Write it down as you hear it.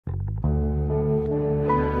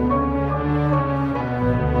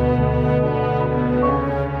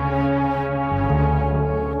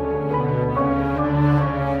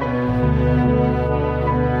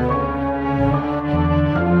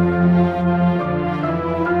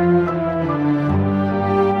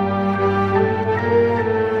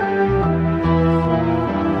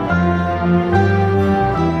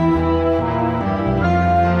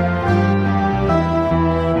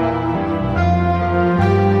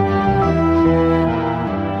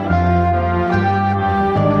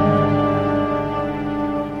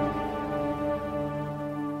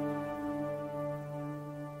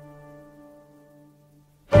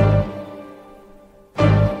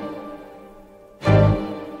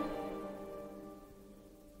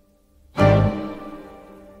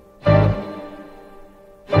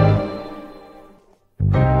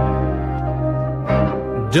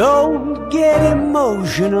Don't get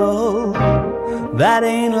emotional, that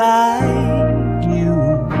ain't like you.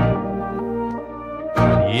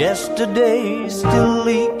 Yesterday's still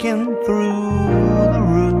leaking through the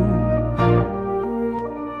room,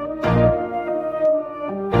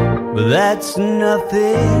 but that's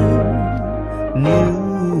nothing new.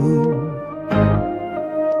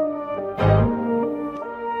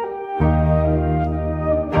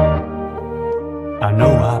 I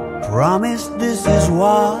know I promised this is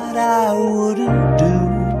what I wouldn't do,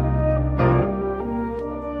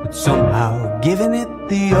 but somehow giving it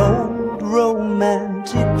the old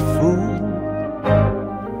romantic fool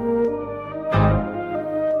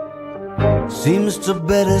seems to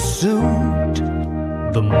better suit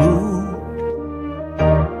the mood.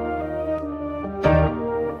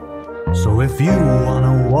 So if you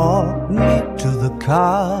wanna walk me to the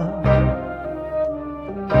car,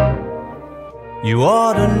 you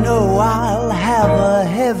ought to know I'll have a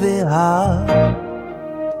heavy heart.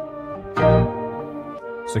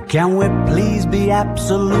 So can we please be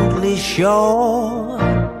absolutely sure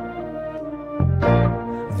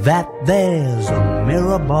that there's a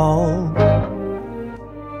mirrorball?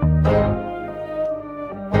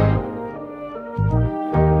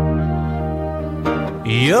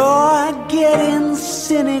 You're getting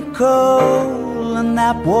cynical and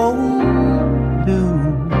that won't do.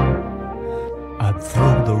 I'd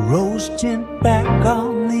throw the rose tint back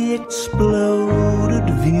on the exploded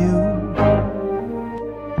view.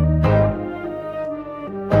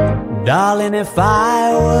 Darling, if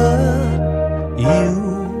I were you,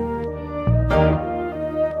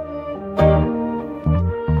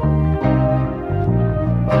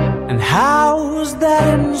 and how's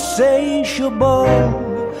that insatiable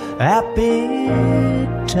appetite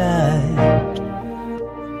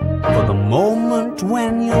for the moment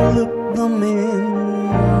when you look them in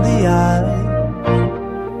the eye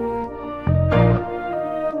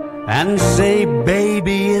and say,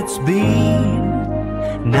 baby, it's been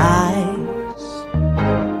nice.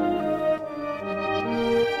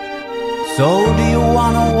 So do you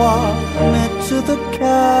wanna walk me to the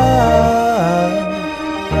car?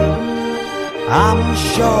 I'm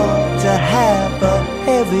sure to have a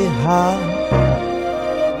heavy heart.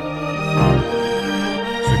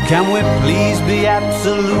 Can we please be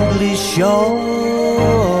absolutely sure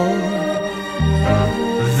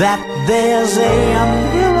that there's a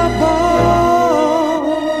mirrorball?